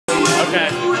Okay.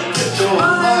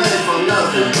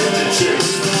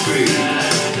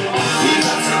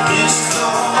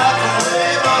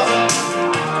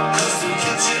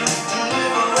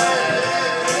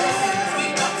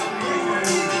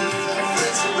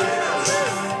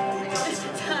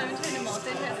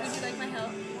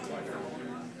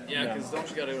 Yeah, because don't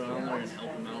you gotta go down there and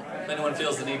help him out? If anyone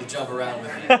feels the need to jump around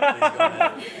with me, please go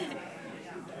ahead.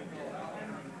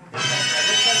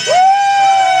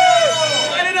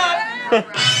 Light it up!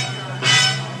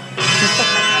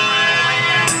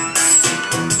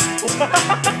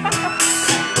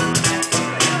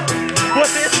 What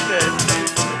is this?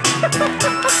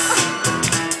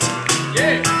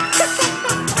 Yeah!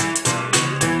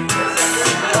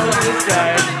 Oh, this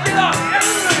guy. Get up!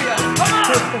 Hallelujah! Come on!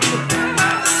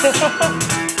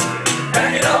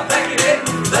 Back it up, back it in,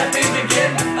 let me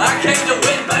begin. I came to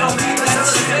win, by all means that's a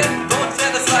sin. Don't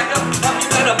stand the slack up, you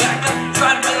better back up.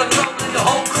 Try and run the throat, let the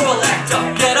whole crew will act up.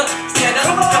 Get up, stand up,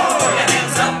 come on, throw your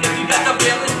hands up. If you got the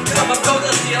feeling, come up, go to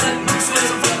the ceiling. Swing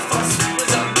some foot first,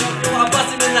 split up, I'll bust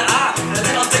him in the eye. And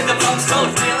then I'll take the pumps, go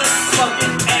feeling.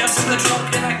 Fucking ass in the trunk,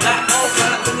 and I got no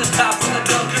run up in this top from the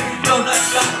junkie. Yo, nut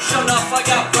shot, show enough, I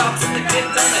got props. And the kid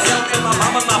down the hill, and my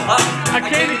mama, my pop. I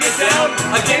came to get down.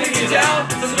 I came to get down.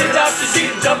 So get off the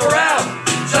seat and jump around.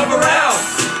 Jump around.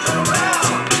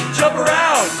 Jump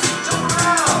around.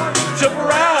 Jump around. Jump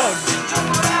around.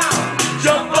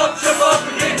 Jump up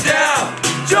and get down.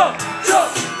 Jump,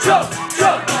 jump, jump,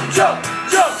 jump, jump,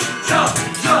 jump, jump, jump,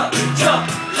 jump,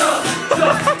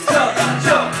 jump, jump,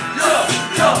 jump,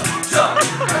 jump, jump.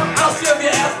 I'll shove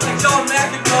your ass like John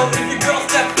McEnroe. If your girl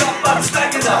steps up, I'm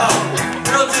stuck in the hole.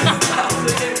 Girls in the house,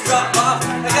 they didn't drop off.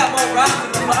 I got more rocks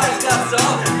than the bottles got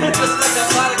soft. Just like a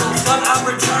prodigal son, I'm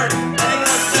returned.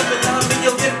 Anyone stepping on me,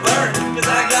 you'll get burned. Cause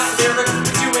I got lyrics,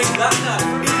 but you ain't got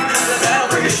none. If you come to battle,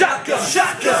 bring a shotgun,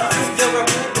 shotgun. You still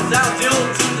repent, cause I'll deal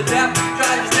to the death.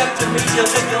 Try to step to me, you'll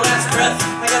take your last breath.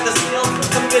 I got the steel,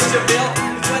 come get your bill.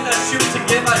 Cause when I shoot to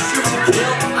give, I shoot to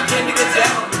kill. I came to get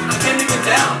down, I came to get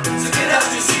down. So get out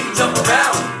your seat and jump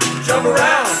around. Jump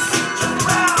around. Jump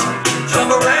around.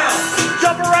 Jump around.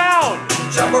 Jump around.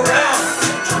 Jump around.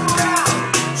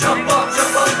 Jump up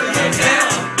and get down.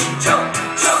 Jump,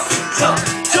 jump, jump,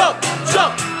 jump,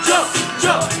 jump, jump,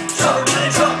 jump, jump,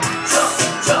 jump, jump,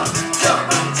 jump, jump,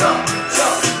 jump,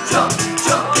 jump, jump,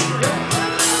 jump.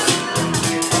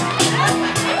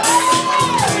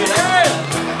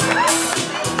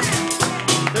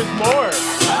 There's more. I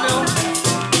know.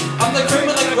 I'm the cream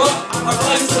of the crop. I'm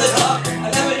rising to the top. I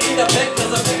never eat a pig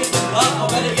cause I'm picking the club. I'm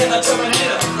ready to get a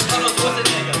Terminator. The tunnel's with a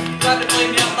nigga. Tried to play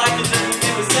me out like it's in the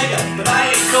game of Sega. But I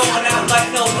ain't going out like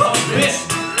no bitch. This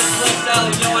lifestyle,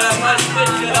 you know what I might spit.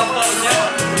 Get up and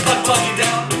down. Fuck you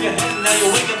down with your head. Now you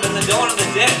wake up in the dawn of the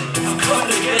dead. I'm coming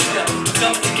to get ya. I'm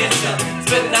coming to get ya.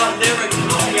 Spitting out lyrics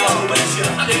and only out with ya.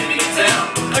 I came to get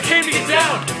down. I came to get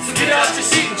down. So get out your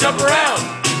seat and jump around.